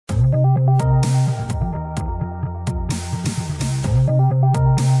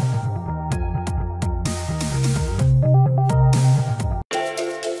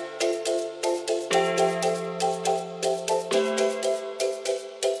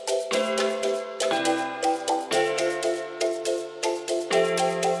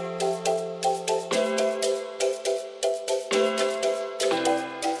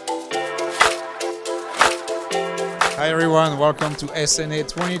everyone, welcome to SNA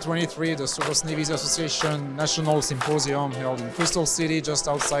 2023, the Surface Navies Association National Symposium held in Crystal City, just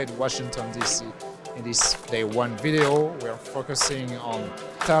outside Washington, D.C. In this Day 1 video, we are focusing on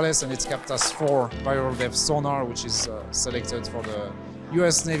Thales and its CAPTAS-4 viral depth sonar, which is selected for the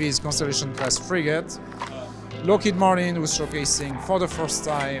US Navy's Constellation class frigate. Lockheed Martin was showcasing for the first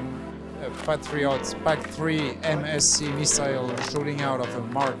time a Patriot PAC-3 MSE missile shooting out of a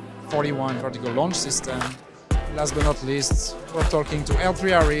Mk41 vertical launch system. Last but not least, we're talking to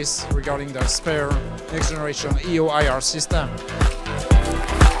L3Harris regarding their SPEIR next generation EO/IR system.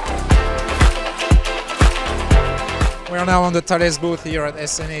 We are now on the Thales booth here at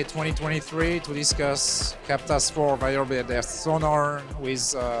SNA 2023 to discuss CAPTAS-4 viral depth sonar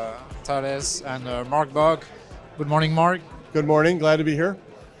with Thales and Mark Bog. Good morning, Mark. Good morning, glad to be here.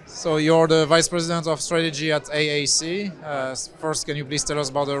 So you're the Vice President of Strategy at AAC. First, can you please tell us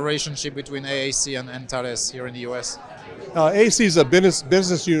about the relationship between AAC and Thales here in the US? AAC is a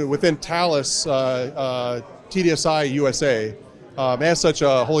business unit within Thales, TDSI USA. As such,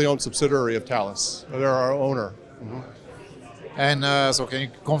 a wholly owned subsidiary of Thales. They're our owner. And so can you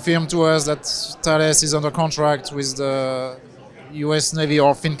confirm to us that Thales is under contract with the US Navy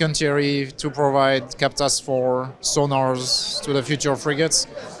or Fincantieri to provide CAPTAS-4 sonars to the future frigates?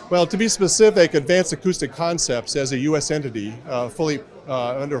 Well, to be specific, Advanced Acoustic Concepts, as a U.S. entity,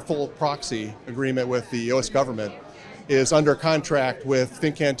 under full proxy agreement with the U.S. government, is under contract with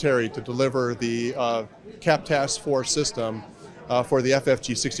Fincantieri to deliver the CAPTAS-4 system for the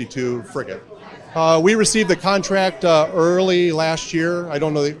FFG-62 frigate. We received the contract early last year. I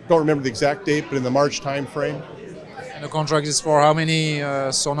don't remember the exact date, but in the March time frame. And the contract is for how many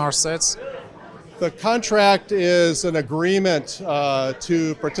sonar sets? The contract is an agreement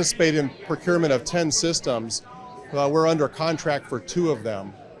to participate in procurement of 10 systems. We're under contract for 2 of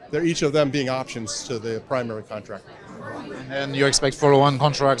them. Each of them being options to the primary contract. And you expect follow-on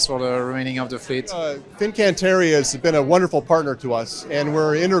contracts for the remaining of the fleet? Fincantieri has been a wonderful partner to us, and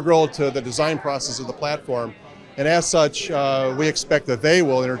we're integral to the design process of the platform. And as such, we expect that they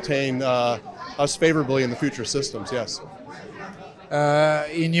will entertain us favorably in the future systems, yes.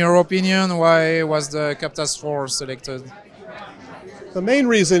 In your opinion, why was the CAPTAS-4 selected? The main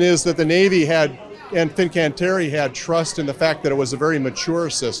reason is that the Navy and Fincantieri had trust in the fact that it was a very mature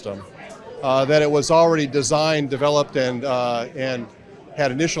system, that it was already designed, developed, and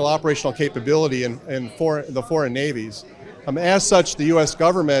had initial operational capability in the foreign navies. As such, the U.S.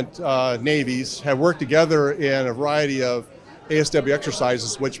 government navies have worked together in a variety of ASW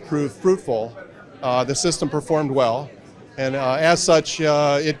exercises which proved fruitful. The system performed well. And as such,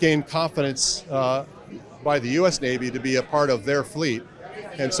 it gained confidence by the U.S. Navy to be a part of their fleet.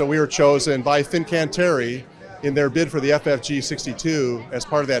 And so we were chosen by Fincantieri in their bid for the FFG-62 as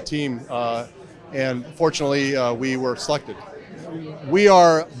part of that team. And fortunately, we were selected. We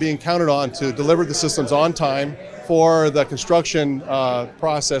are being counted on to deliver the systems on time for the construction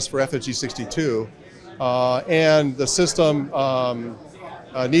process for FFG-62. And the system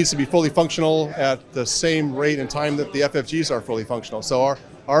needs to be fully functional at the same rate and time that the FFGs are fully functional. So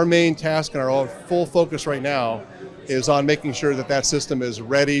our main task and our full focus right now is on making sure that that system is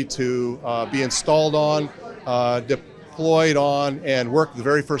ready to be installed on, deployed on, and work the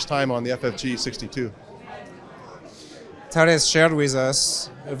very first time on the FFG-62. Thales shared with us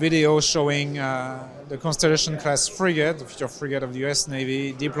a video showing the Constellation class frigate, the future frigate of the US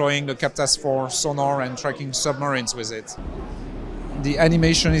Navy, deploying the CAPTAS-4 sonar and tracking submarines with it. The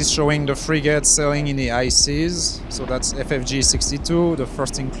animation is showing the frigate sailing in the high seas, so that's FFG-62, the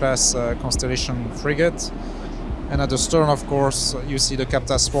first-in-class Constellation frigate. And at the stern, of course, you see the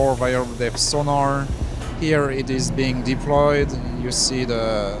CAPTAS-4 viral depth sonar. Here it is being deployed. You see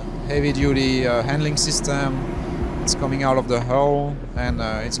the heavy-duty handling system. It's coming out of the hull, and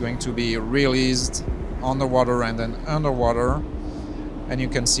it's going to be released on the water and then underwater. And you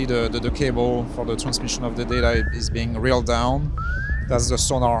can see the cable for the transmission of the data is being reeled down. That's the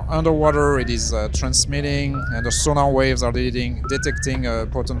sonar underwater. It is transmitting, and the sonar waves are detecting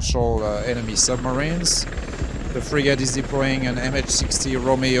potential enemy submarines. The frigate is deploying an MH-60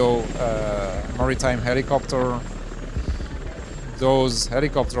 Romeo maritime helicopter. Those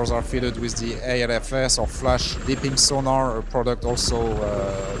helicopters are fitted with the ALFS or flash dipping sonar, a product also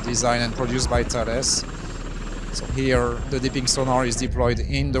designed and produced by Thales. So here the dipping sonar is deployed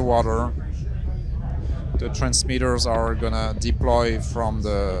in the water. The transmitters are gonna deploy from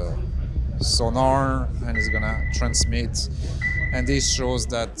the sonar and is gonna transmit. And this shows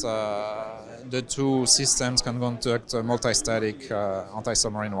that the two systems can conduct multi-static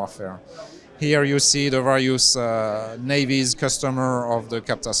anti-submarine warfare. Here you see the various navies customer of the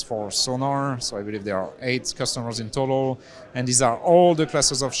CAPTAS-4 sonar. So I believe there are 8 customers in total. And these are all the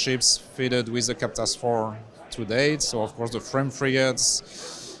classes of ships fitted with the CAPTAS-4 to date. So of course the frame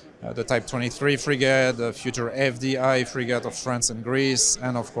frigates, the Type 23 frigate, the future FDI frigate of France and Greece,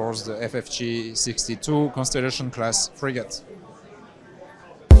 and of course the FFG-62 Constellation class frigate.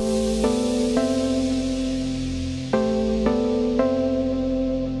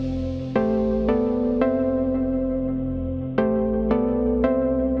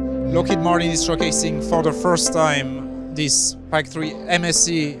 Lockheed Martin is showcasing for the first time this PAC-3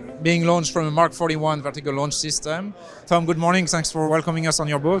 MSE being launched from a Mk41 vertical launch system. Tom, good morning. Thanks for welcoming us on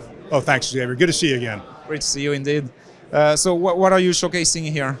your booth. Oh, thanks, Xavier. Good to see you again. Great to see you indeed. So what are you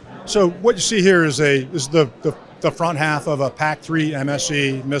showcasing here? So what you see here is the front half of a PAC-3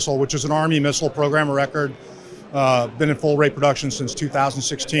 MSE missile, which is an Army missile program of record, been in full rate production since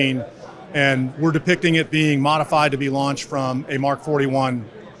 2016. And we're depicting it being modified to be launched from a Mk41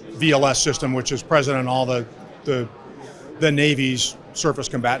 VLS system, which is present in all the Navy's surface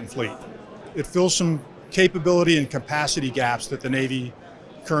combatant fleet. It fills some capability and capacity gaps that the Navy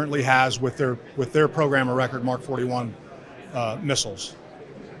currently has with their program of record Mk41 missiles.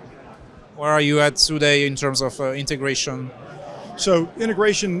 Where are you at today in terms of integration? So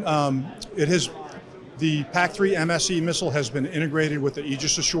integration, the PAC-3 MSE missile has been integrated with the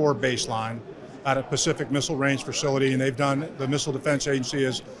Aegis Ashore baseline at a Pacific Missile Range facility, and the Missile Defense Agency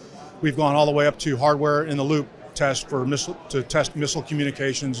we've gone all the way up to hardware in the loop test to test missile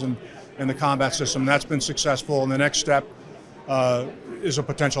communications and the combat system. That's been successful, and the next step is a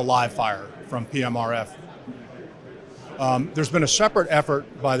potential live fire from PMRF. There's been a separate effort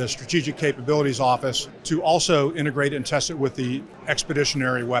by the Strategic Capabilities Office to also integrate and test it with the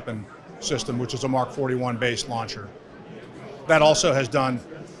Expeditionary Weapon System, which is a Mk41 based launcher. That also has done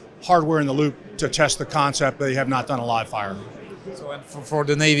hardware in the loop to test the concept. They have not done a live fire. So and for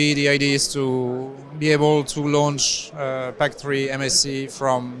the Navy, the idea is to be able to launch PAC-3 MSE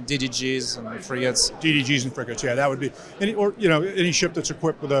from DDGs and frigates. DDGs and frigates, yeah, that would be any ship that's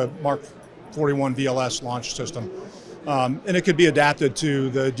equipped with a Mk41 VLS launch system, and it could be adapted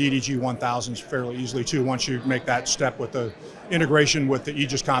to the DDG 1000s fairly easily too. Once you make that step with the integration with the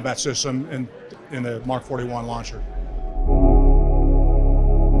Aegis combat system and in the Mk41 launcher.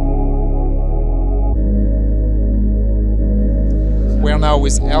 We are now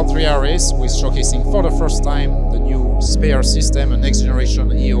with L3Harris, who is showcasing for the first time the new SPEIR system, a next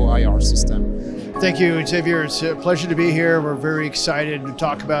generation EO/IR system. Thank you, Xavier. It's a pleasure to be here. We're very excited to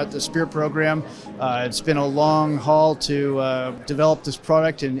talk about the SPEIR program. It's been a long haul to develop this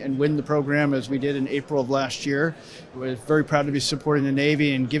product and win the program as we did in April of last year. We're very proud to be supporting the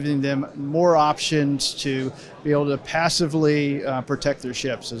Navy and giving them more options to be able to passively protect their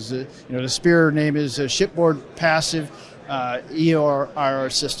ships. As the SPEIR name is a Shipboard Passive EO/IR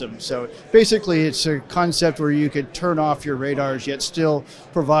system. So basically it's a concept where you could turn off your radars yet still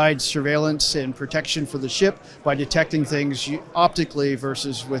provide surveillance and protection for the ship by detecting things optically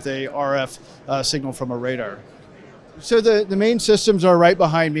versus with a RF signal from a radar. So the main systems are right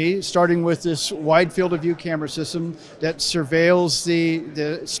behind me, starting with this wide field of view camera system that surveils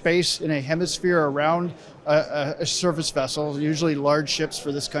the space in a hemisphere around a surface vessel, usually large ships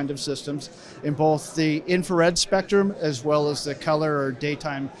for this kind of systems, in both the infrared spectrum as well as the color or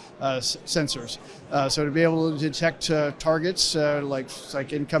daytime sensors. So to be able to detect targets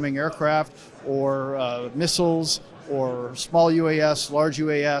like incoming aircraft or missiles or small UAS, large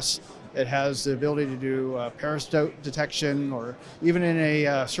UAS. It has the ability to do periscope detection, or even in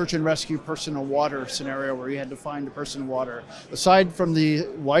a search and rescue person in water scenario where you had to find a person in water. Aside from the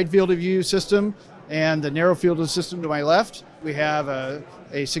wide field of view system and the narrow field of system to my left, we have a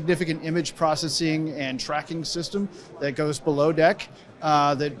significant image processing and tracking system that goes below deck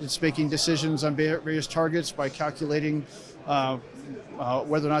that is making decisions on various targets by calculating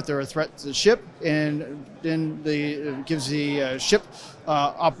whether or not they're a threat to the ship, and then it gives the ship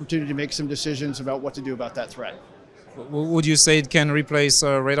opportunity to make some decisions about what to do about that threat. Would you say it can replace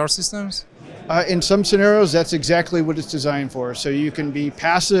radar systems? In some scenarios, that's exactly what it's designed for. So you can be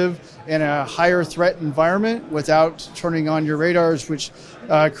passive in a higher threat environment without turning on your radars, which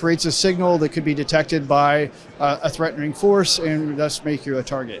creates a signal that could be detected by a threatening force and thus make you a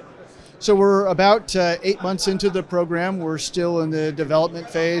target. So we're about 8 months into the program. We're still in the development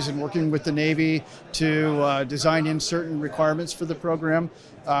phase and working with the Navy to design in certain requirements for the program.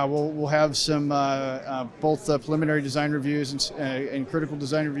 We'll have some both preliminary design reviews and critical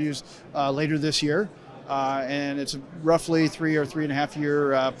design reviews later this year. And it's roughly 3 or 3.5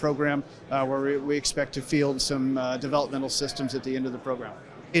 year program where we expect to field some developmental systems at the end of the program.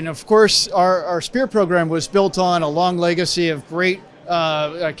 And of course, our SPEIR program was built on a long legacy of great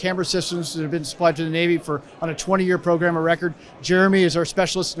camera systems that have been supplied to the Navy on a 20-year program of record. Jeremy is our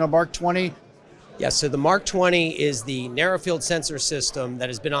specialist in our Mark 20. Yeah, so the Mark 20 is the narrow field sensor system that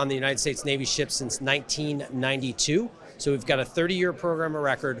has been on the United States Navy ships since 1992. So we've got a 30-year program of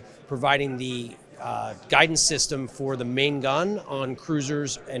record providing the guidance system for the main gun on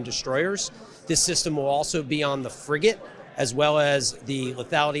cruisers and destroyers. This system will also be on the frigate, as well as the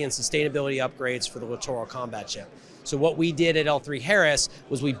lethality and sustainability upgrades for the littoral combat ship. So what we did at L3Harris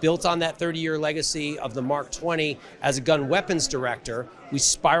was we built on that 30-year legacy of the Mark 20 as a gun weapons director. We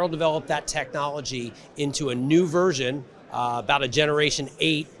spiral developed that technology into a new version, about a generation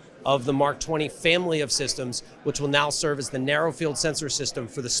 8 of the Mark 20 family of systems, which will now serve as the narrow field sensor system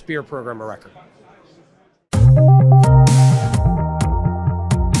for the SPEIR program of record.